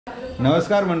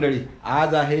नमस्कार मंडळी,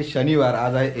 आज आहे शनिवार,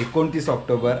 आज आहे 29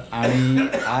 ऑक्टोबर आणि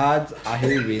आज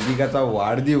आहे वेदिकाचा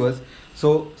वाढदिवस.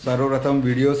 सो सर्वप्रथम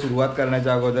व्हिडिओ सुरुवात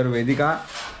करण्याच्या अगोदर वेदिका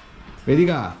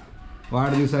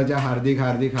वाढदिवसाच्या हार्दिक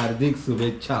हार्दिक हार्दिक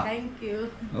शुभेच्छा. थँक्यू.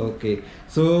 ओके.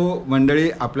 सो मंडळी,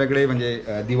 आपल्याकडे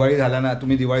म्हणजे दिवाळी झाला ना,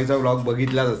 तुम्ही दिवाळीचा व्लॉग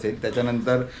बघितलाच असेल.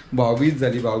 त्याच्यानंतर भाऊबीज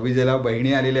झाली. भाऊबीजेला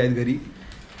बहिणी आलेल्या आहेत घरी.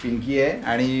 पिंकी आहे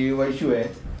आणि वैशू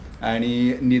आहे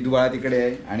आणि निदवाळा तिकडे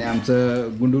आहे आणि आमचं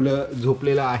गुंडुलं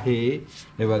झोपलेलं आहे.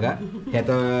 हे बघा, हे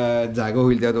आता जागा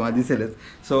होईल तेव्हा तुम्हाला दिसेलच.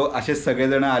 सो असे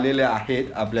सगळेजण आलेले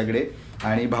आहेत आपल्याकडे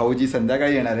आणि भाऊजी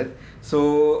संध्याकाळी येणार आहेत. सो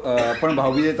पण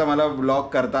भाऊबीजेचा मला ब्लॉग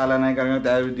करता आला नाही कारण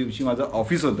त्या दिवशी माझं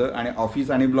ऑफिस होतं आणि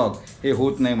ऑफिस आणि ब्लॉग हे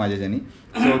होत नाही माझ्याच्यानी.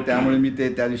 सो त्यामुळे मी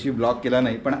त्या दिवशी ब्लॉग केला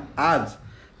नाही. पण आज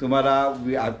तुम्हाला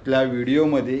आपल्या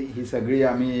व्हिडिओमध्ये ही सगळी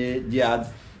आम्ही जी आज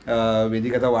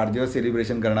वेदिकाचा वाढदिवस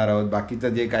सेलिब्रेशन करणार आहोत, बाकीचं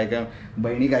जे काय काय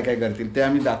बहिणी काय काय करतील ते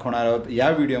आम्ही दाखवणार आहोत या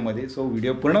व्हिडिओमध्ये. सो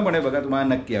व्हिडिओ पूर्णपणे बघा, तुम्हाला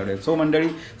नक्की आवडेल. सो मंडळी,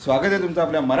 स्वागत आहे तुमचं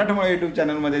आपल्या मराठमोळा यूट्यूब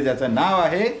चॅनलमध्ये, ज्याचं नाव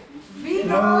आहे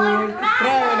विनोद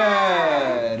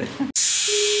ट्रॅव्हलर.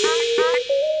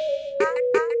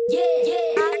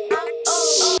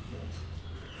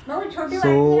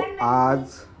 सो आज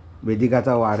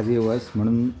वेदिकाचा वाढदिवस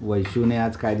म्हणून वैशूने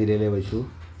आज काय दिलेलं आहे वैशू?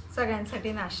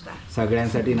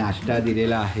 सगळ्यांसाठी नाश्ता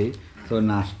दिलेला आहे. सो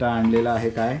नाश्ता आणलेला आहे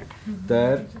काय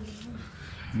तर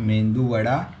मेंदू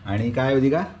वडा आणि काय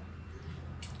वेदिका?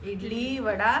 इडली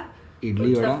वडा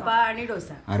आणि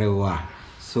डोसा. अरे वा.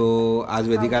 सो आज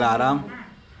वेदिकाला आराम.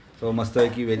 सो मस्त आहे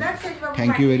की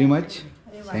thank you very much.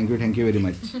 Thank you very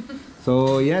much.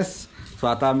 So yes. So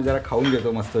आता आम्ही जरा खाऊन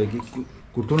घेतो मस्त आहे की.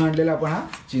 कुठून आणलेला आपण? हा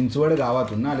चिंचवड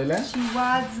गावातून ना आलेला आहे.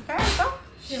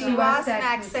 Shrivas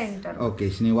snack centre. Okay,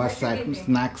 Shrivas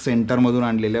snack centre मधून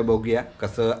आणलेलं. बघूया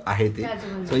कसं आहे ते.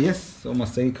 So yes. सो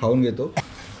मस्त खाऊन घेतो.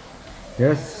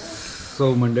 येस.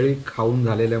 सो मंडळी, खाऊन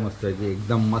झालेलं आहे मस्त की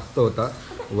एकदम मस्त होता.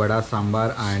 वडा सांबार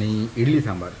आणि इडली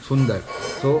सांबार सुंदर.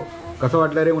 सो कसं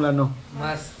वाटलं रे मुलांनो?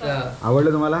 मस्त.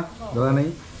 आवडलं तुम्हाला? बघा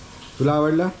नाही, तुला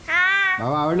आवडलं?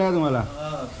 बाबा आवडलं का तुम्हाला?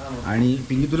 आणि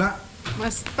पिंकी तुला?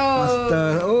 मस्त.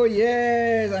 ओ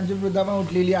येस. आमची मृदा पण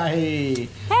उठलेली आहे.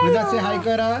 मृदा से हाय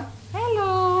करा.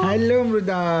 हॅलो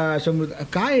मृदा. मृदा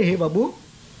काय आहे हे बाबू?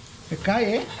 काय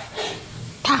आहे?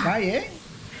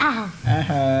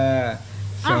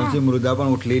 आमची मृदा पण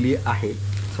उठलेली आहे.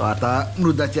 सो आता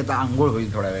मृदाची आता आंघोळ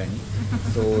होईल थोड्या वेळाने.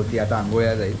 सो ती आता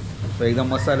आंघोळ्या जाईल. सो एकदम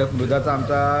मस्त आलं. मृदाचा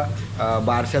आमचा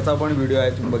बारशाचा पण व्हिडिओ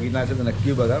आहे, तुम्ही बघितला असेल तर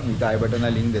नक्की बघा. मी त्या आय बटनला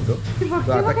लिंक देतो.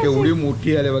 सो आता केवढी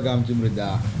मोठी आली बघा आमची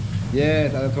मृदा.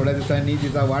 येस. आता थोड्या दिवसांनी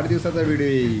तिचा वाढदिवसाचा व्हिडिओ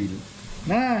येईल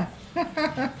ना.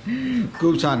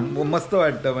 खूप छान, मस्त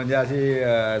वाटतं. म्हणजे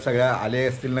असे सगळ्या आले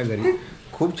असतील ना घरी,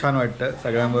 खूप छान वाटतं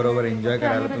सगळ्यांबरोबर एन्जॉय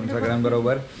करायला, तुम्ही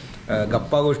सगळ्यांबरोबर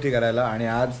गप्पा गोष्टी करायला. आणि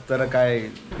आज तर काय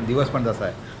दिवस पण तसा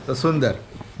आहे. तर सुंदर.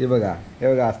 हे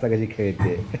बघा आस्था कशी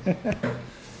खेळते.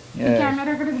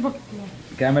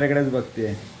 कॅमेऱ्याकडेच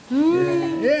बघते.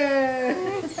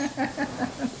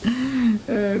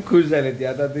 खुश झाली ती.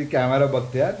 आता ती कॅमेरा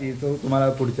बघते. ती तो तुम्हाला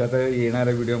पुढच्या आता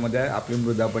येणाऱ्या व्हिडिओमध्ये आपली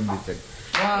मृदा पण दिसेल.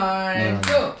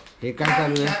 हे काय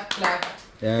चालू आहे?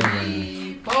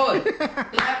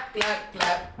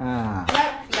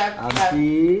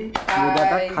 आमची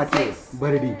मृदा खाते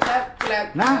भरडी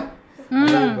ना.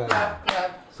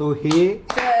 सो हे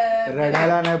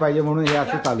रडायला नाही पाहिजे म्हणून हे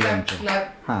असं चालू आहे आमचं.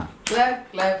 हां,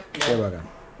 हे बघा.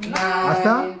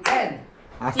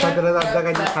 आस्था तर आता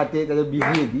काही खाते, त्याचं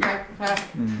बिझी येते.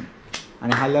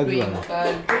 आणि हा लग आणि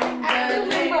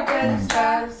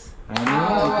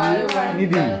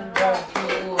निधी.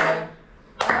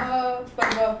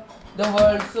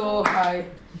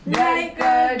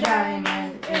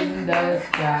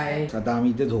 आता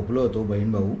आम्ही इथे झोपलो होतो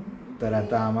बहीण भाऊ. तर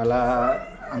आता आम्हाला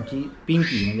आमची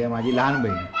पिंकी म्हणजे माझी लहान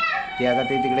बहीण ती आता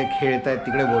ते तिकडे खेळत आहेत,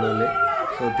 तिकडे बोलवले.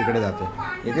 सो तिकडे जातो.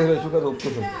 येतेच वैशू का?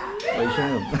 झोपतोच होतो वैशू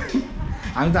झोपतो.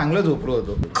 आम्ही चांगलं झोपलो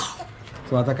होतो.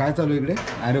 सो आता काय चालू इकडे?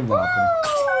 अरे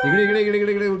बापरे, इकडे इकडे इकडे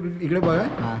इकडे इकडे इकडे बघा.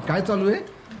 हां, काय चालू आहे?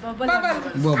 बबल.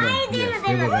 येस,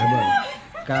 हे बघा.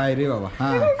 काय रे बाबा.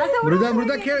 हां,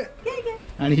 मृदा खेळ.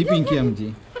 आणि ही पिंकी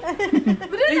आमची.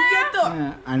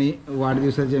 आणि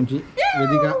वाढदिवसाची आमची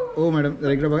वेदिका. ओ मॅडम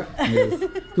जरा इकडे बघा.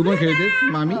 तू पण खेळतेस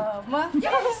मामी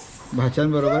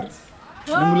भाच्यांबरोबर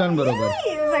आणि मुलांबरोबर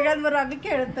सगळ्यांबरोबर आम्ही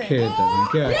खेळतात. खेळ.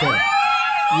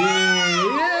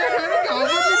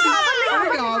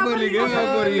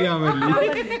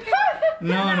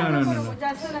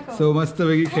 सो मस्त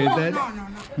वेगळी खेळतायत.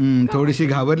 थोडीशी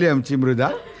घाबरली आमची मृदा,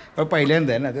 पण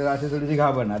पहिल्यांदा आहे ना, ते अशी थोडीशी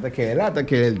घाबरणार. आता खेळला, आता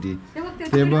खेळेल ती.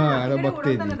 ते बघ, आता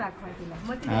बघते ती.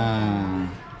 हां,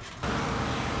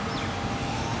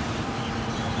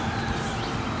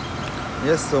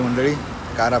 येस. सो मंडळी,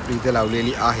 कार आपली इथे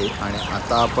लावलेली आहे आणि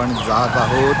आता आपण जात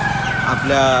आहोत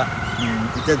आपल्या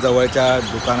इथे जवळच्या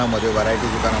दुकानामध्ये, व्हरायटी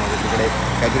दुकानामध्ये. तिकडे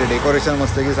काहीतरी डेकोरेशन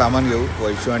मस्त की सामान घेऊ.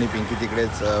 वैशू आणि पिंकी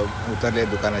तिकडेच उतरले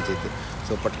दुकानाचे इथे.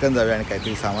 सो पटकन जाऊया आणि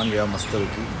काहीतरी सामान घेऊया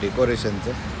मस्तपैकी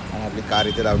डेकोरेशनचं. आणि आपली कार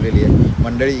इथे लावलेली आहे.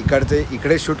 मंडळी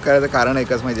इकडे शूट करायचं कारण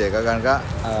एकच माहिती आहे का, कारण का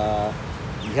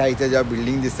ह्या इथे ज्या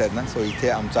बिल्डिंग दिसत आहेत ना, सो इथे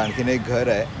आमचं आणखीन एक घर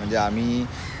आहे. म्हणजे आम्ही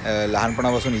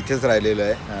लहानपणापासून इथेच राहिलेलो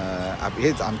आहे.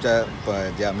 हेच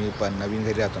आमच्या जे आम्ही नवीन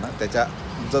घरी राहतो ना त्याच्या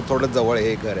थोडं जवळ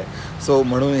हे घर आहे. सो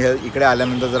म्हणून हे इकडे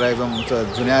आल्यानंतर जरा एकदम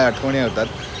जुन्या आठवणी होतात.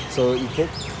 सो इथेच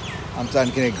आमचं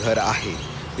आणखीन एक घर आहे.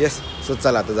 येस. सो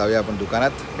चला आता जाऊया आपण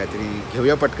दुकानात, काहीतरी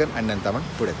घेऊया पटकन आणि नंतर आपण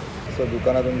पुढे. सो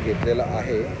दुकानातून घेतलेलं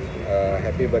आहे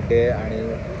हॅपी बड्डे आणि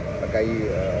काही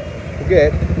फुगे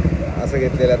आहेत असं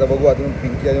घेतलेलं. आता बघू अजून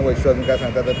पिंकी आणि वैशू अजून काय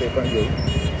सांगतात तर ते पण घेऊ.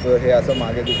 सो हे असं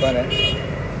मागे दुकान आहे.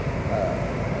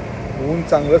 ऊन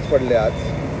चांगलंच पडले आज,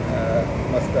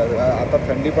 मस्त. आता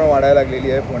थंडी पण वाढायला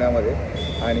लागलेली आहे पुण्यामध्ये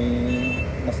आणि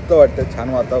मस्त वाटतं, छान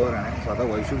वातावरण आहे. सो आता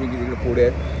वैशू पिंकी तिकडे पुढे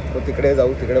आहेत, तो तिकडे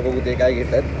जाऊ, तिकडे बघू ते काय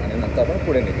घेत आहेत आणि नंतर आपण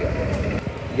पुढे निघूया.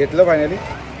 घेतलं फायनली,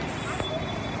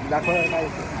 दाखवा काय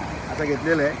आता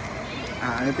घेतलेलं आहे.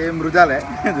 आणि ते मृजाल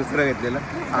आहे दुसरं घेतलेलं.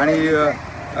 आणि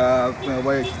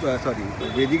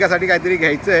वेदिकासाठी काहीतरी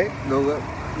घ्यायचं आहे, दोघं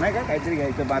नाही का काहीतरी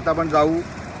घ्यायचं. आता आपण जाऊ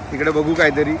तिकडे बघू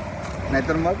काहीतरी,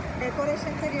 नाहीतर मग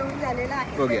डेकोरेशनचं घेऊन झालेलं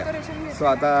आहे. बघूया. सो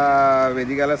आता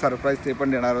वेदिकाला सरप्राईज ते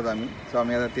पण देणार आहोत आम्ही. सो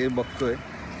आम्ही आता ते बघतोय.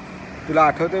 तुला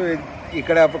आठवतं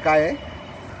इकडे आपण काय आहे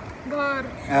घर?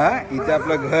 हां, इथे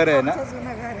आपलं घर आहे ना,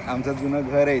 जुनं घर आहे. आमचं जुनं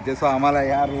घर आहे इथे. सो आम्हाला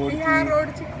या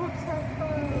रोडची खूप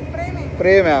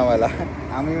प्रेम आहे आम्हाला.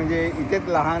 आम्ही म्हणजे इथेच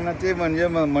लहानाचे म्हणजे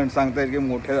सांगता येईल की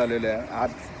मोठे झालेले आहे.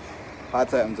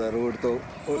 हाच आहे आमचा रोड, तो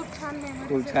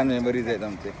खूप छान मेमरीज आहेत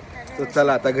आमचे. सो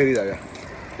चला आता घरी जाऊया.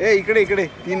 इकडे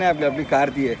ती नाही आपली कार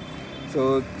ती आहे.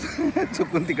 सो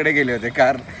चुकून तिकडे गेले होते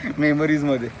कार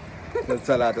मेमरीजमध्ये. तर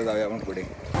चला आता जाऊया आपण पुढे.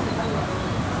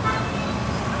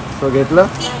 सो घेतलं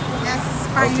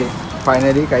ओके.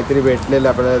 फायनली काहीतरी भेटलेलं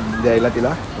आपल्याला द्यायला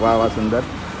तिला. वा सुंदर.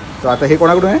 सो आता हे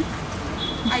कोणाकडून आहे?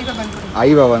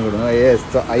 आई बाबांकडून. येस.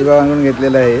 तो आई बाबांकडून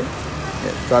घेतलेलं आहे.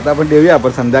 तो आता आपण देऊया,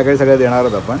 आपण संध्याकाळी सगळं देणार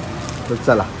आहोत आपण. तो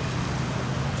चला.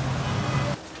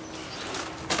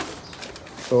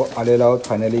 तो आलेला आहोत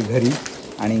फायनली घरी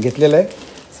आणि घेतलेलं आहे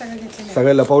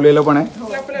सगळं. लपवलेलं पण आहे.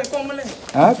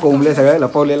 हां, कोंबले सगळं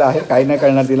लपवलेलं आहे, काही नाही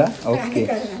करणार तिला. ओके.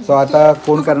 सो आता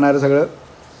कोण करणार सगळं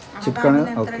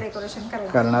चिटकणं? ओके,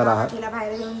 करणार आहात.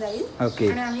 ओके.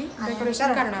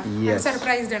 येस,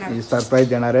 सरप्राईज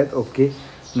देणार आहेत. ओके.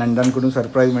 नंदांकडून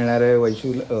सरप्राईज मिळणार आहे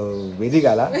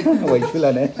वेदिकाला.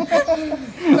 वैशूला नाही,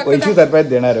 वैशू सरप्राईज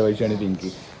देणार आहे, वैशू आणि पिंकी.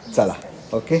 चला.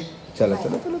 ओके, चला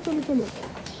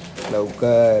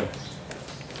लवकर.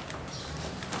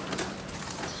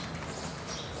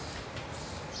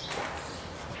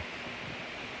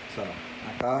 चला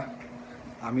आता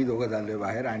आम्ही दोघं चाललोय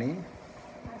बाहेर आणि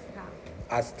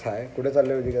आस्था आहे. कुठे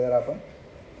चाललोय वेदिका जरा आपण?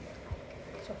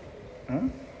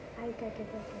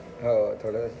 हो,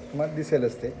 थोडं मग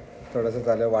दिसेलच ते. थोडंसं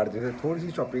चाललं वाढदिवस,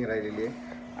 थोडीशी शॉपिंग राहिलेली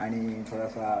आहे आणि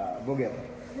थोडासा बघूया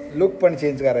लुक पण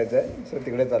चेंज करायचं आहे. सो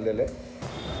तिकडे चाललेलं आहे.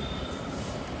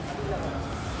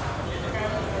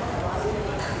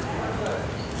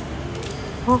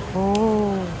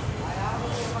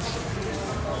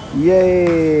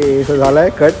 ये तो झालाय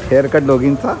cut, hair cut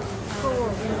दोघींचा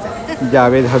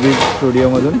Javed Habib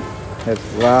स्टुडिओमधून.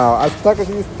 वा, आस्था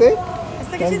कशी दिसते?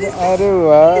 अरे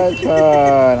वा,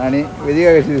 छान. आणि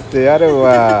वेदिका कशी दिसते? अरे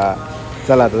वा.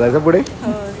 चला आता जायचं पुढे.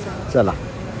 चला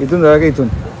इथून जाऊया का इथून?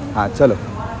 हां चलो.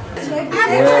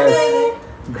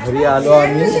 घरी आलो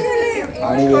आम्ही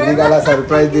आणि वेदिकाला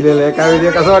सरप्राईज दिलेलं आहे. काय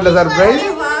वेदिका, कसं वाटलं सरप्राईज?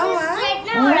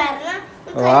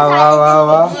 वा वा वा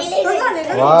वा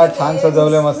वा, छान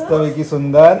सजवलं मस्तपैकी,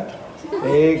 सुंदर,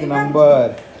 एक नंबर.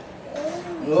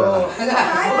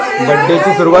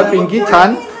 बर्थडेची सुरुवात पिंकी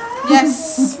छान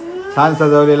छान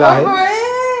सजवलेलं आहे.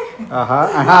 हा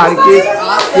हा, आणि केक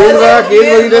बघा,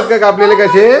 केक बघितलेत का कापलेले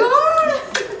कसे?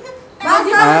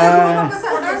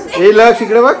 हे लक्ष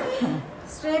इकडे बघ,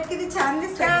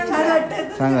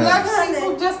 छान.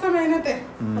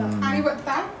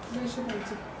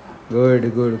 Good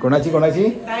good. कोणाची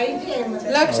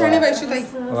लक्ष आणि वैशुताई.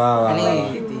 वा वा,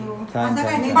 छान छान.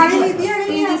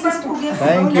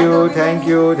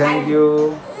 थँक्यू.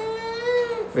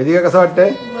 वेदिका कसं वाटतंय?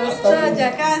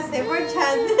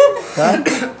 छान.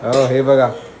 हो, हे बघा.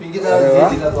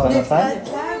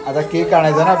 आता केक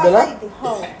आणायचा ना आपल्याला.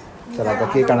 चला आता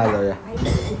केक आणायला जाऊया.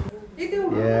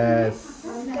 येस.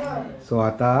 सो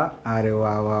आता अरे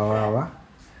वा वा वा वा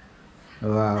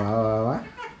वा वा वा वा,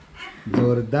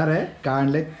 जोरदार आहे. का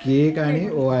आणलंय? केक आणि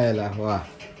ओवाळायला. वा,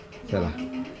 चला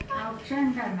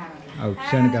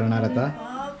औक्षण करणार आता.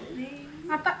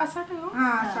 आता असा ठेव.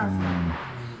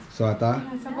 सो आता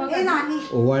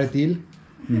ओवाळतील.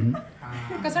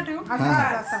 कसं ठेवू?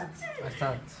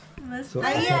 सो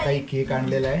असा काही केक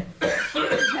आणलेला आहे.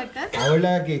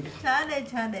 आवडला केक? छान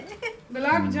आहे.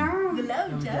 गुलाबजाम.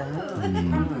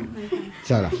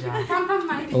 चला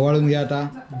ओवाळून घ्या आता.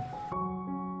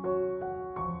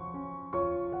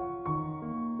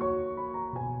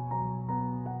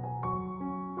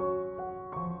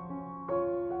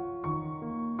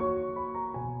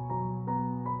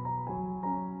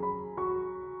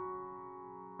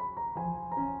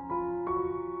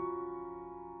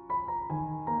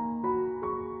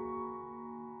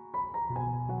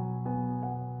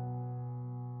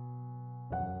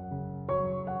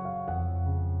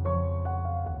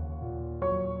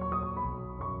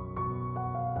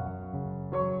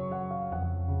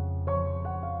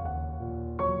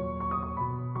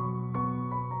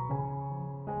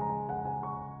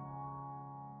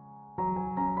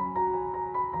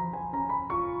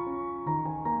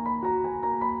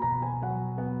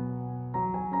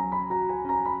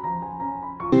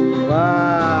 वा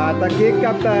आता केक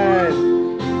कापतायत.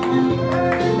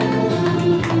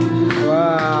 वा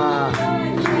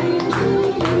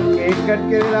केक कट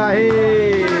केलेला आहे.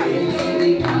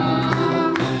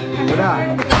 बघा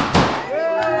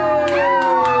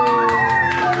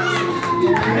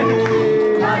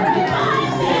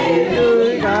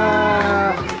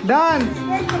डान्स.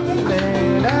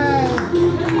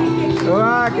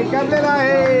 वा केक कापलेला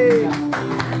आहे.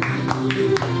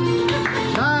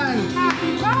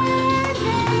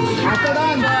 After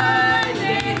done.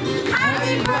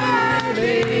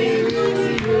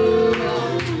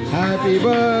 Happy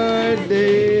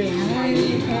birthday.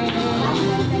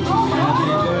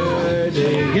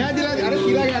 घ्या तिला. अरे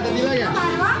तिला घ्या आता. तिला घ्या.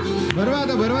 भरवा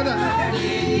आता.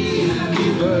 Happy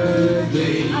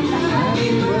birthday.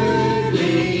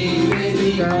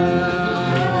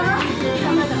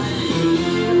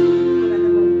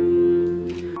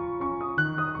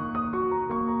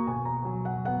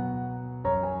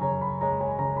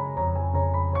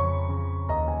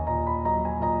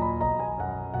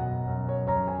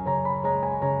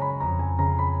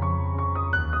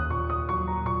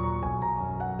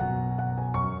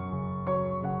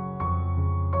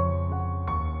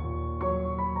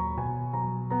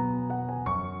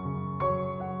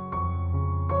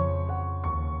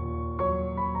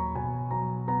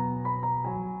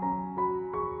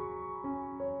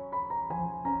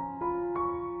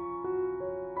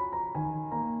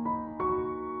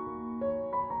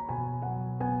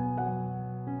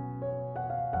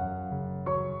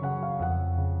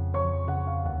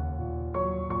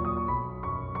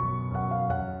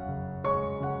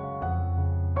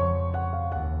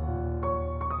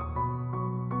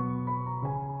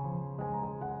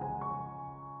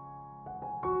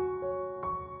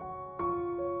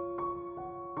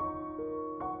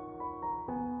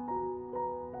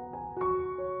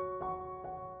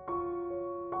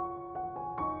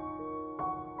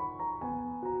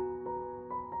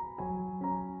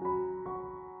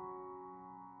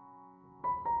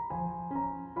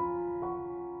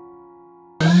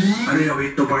 अरे अभी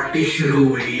तो पार्टी शुरू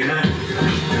हुई है.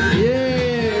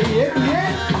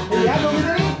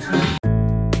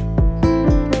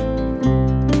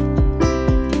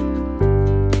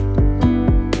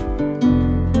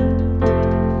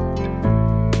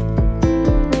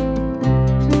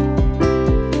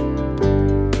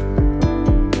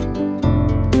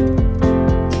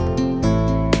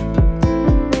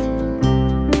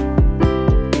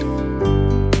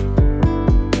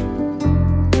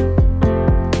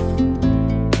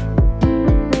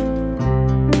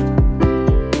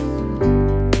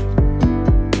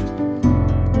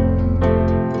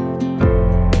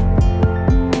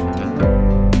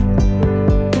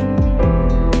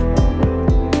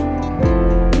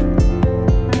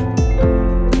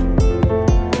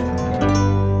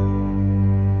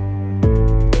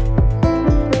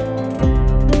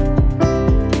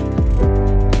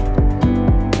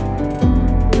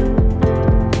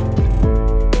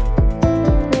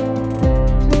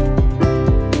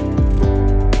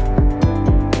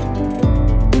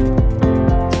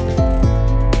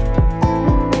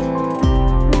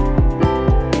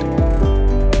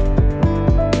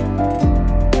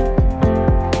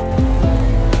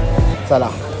 चला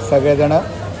सगळेजण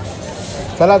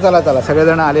चला चला चला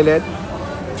सगळेजण आलेले आहेत.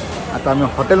 आता आम्ही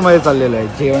हॉटेलमध्ये चाललेलो आहे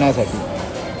जेवण्यासाठी.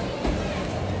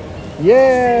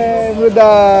 ये मृदा.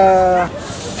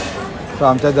 तो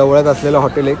आमच्या जवळच असलेलं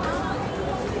हॉटेल एक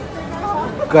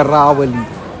करावली.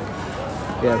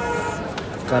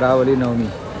 यस करावली नवमी.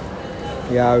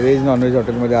 या व्हेज नॉनव्हेज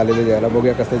हॉटेलमध्ये आलेले जेवायला.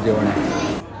 बघूया कसं जेवण आहे.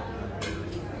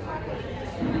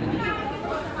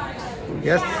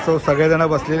 यस, सो सगळेजण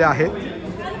बसलेले आहेत.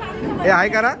 हे आहे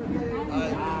करा,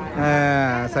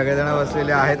 सगळेजण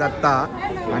बसलेले आहेत आत्ता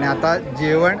आणि आता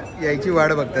जेवण यायची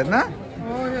वाट बघतात ना.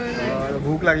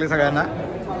 भूक लागली सगळ्यांना.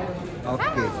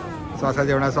 ओके, सो असं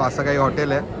जेवणाचं असं काही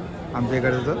हॉटेल आहे आमच्या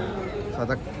इकडचं. सो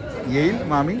आता येईल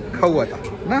मग आम्ही खाऊ आता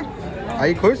ना.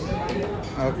 आई खुश.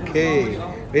 ओके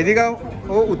वेदिका,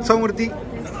 ओ उत्सव मूर्ती,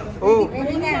 ओ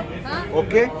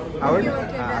ओके आवड.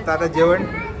 आता आता जेवण.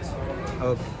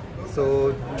 ओके,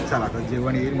 सो चला आता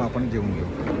जेवण येईल मग आपण जेवण घेऊ.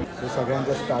 तो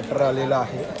सगळ्यांचा स्टार्टर आलेला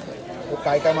आहे. तो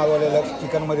काय काय मागवलेलं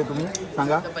चिकनमध्ये तुम्ही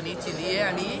सांगा. पनीर चिली आहे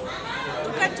आणि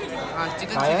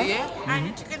चिकन काय आहे? चिली आहे आणि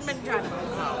चिकन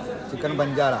बंजारा. चिकन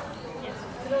बंजारा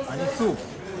आणि सूप.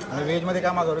 आणि व्हेजमध्ये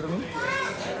काय मागवलं तुम्ही?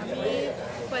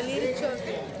 पनीर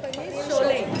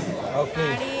छोले ओके,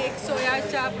 आणि एक सोया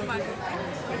चाप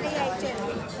मागितले.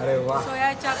 अरे वा.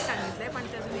 सोया चाप सांगितलंय पण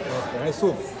त्याचं ओके, आणि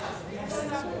सूप.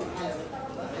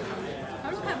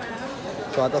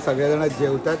 सो आता सगळेजण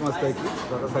जेवतात मस्तपैकी.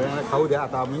 सो आता सगळ्यांना खाऊ द्या.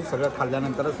 आता आम्ही सगळं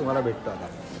खाल्ल्यानंतरच तुम्हाला भेटतो. आता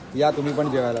या तुम्ही पण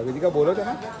जेवायला. वेदिका बोलवते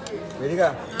ना,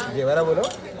 वेदिका जेवायला बोलव.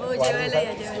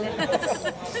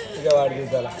 तुझ्या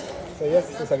वाढदिवसाला. सो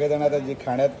यस, सगळेजण आता जे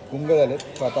खाण्यात गुंग झालेत.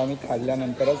 सो आता आम्ही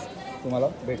खाल्ल्यानंतरच तुम्हाला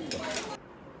भेटतो.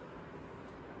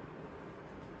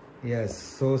 यस,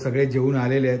 सो सगळे जेवून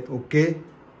आलेले आहेत. ओके,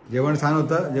 जेवण छान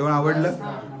होतं. जेवण आवडलं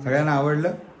सगळ्यांना?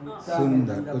 आवडलं,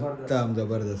 सुंदर, उत्तम,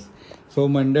 जबरदस्त. सो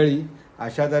मंडळी,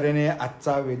 अशा तऱ्हेने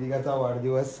आजचा वेदिकाचा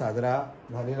वाढदिवस साजरा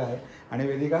झालेला आहे. आणि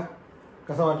वेदिका,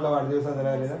 कसा वाटला वाढदिवस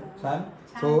साजरा झालेला? छान.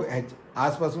 सो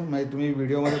आजपासून म्हणजे तुम्ही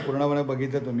व्हिडिओमध्ये पूर्णपणे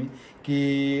बघितलं तुम्ही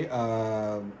की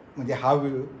म्हणजे हा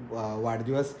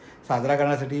वाढदिवस साजरा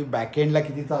करण्यासाठी बॅकएंडला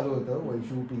किती चालू होतं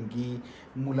वैशू, पिंकी,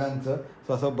 मुलांचं.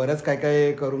 सो असं बरंच काय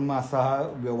काय करून मग असा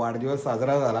हा वाढदिवस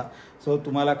साजरा झाला. सो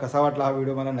तुम्हाला कसा वाटला हा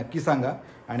व्हिडिओ मला नक्की सांगा.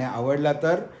 आणि आवडला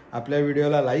तर आपल्या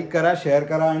व्हिडिओला लाईक करा, शेअर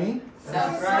करा आणि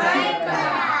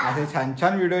असे छान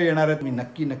छान व्हिडिओ येणार आहेत. मी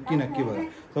नक्की नक्की नक्की बघा.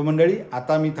 सो मंडळी,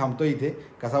 आता मी थांबतो इथे.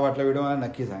 कसा वाटला व्हिडिओ मला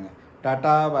नक्की सांगा.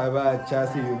 टाटा, बाय बाय, अच्छा,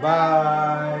 सी यू,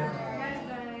 बाय.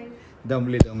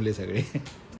 दमले सगळे.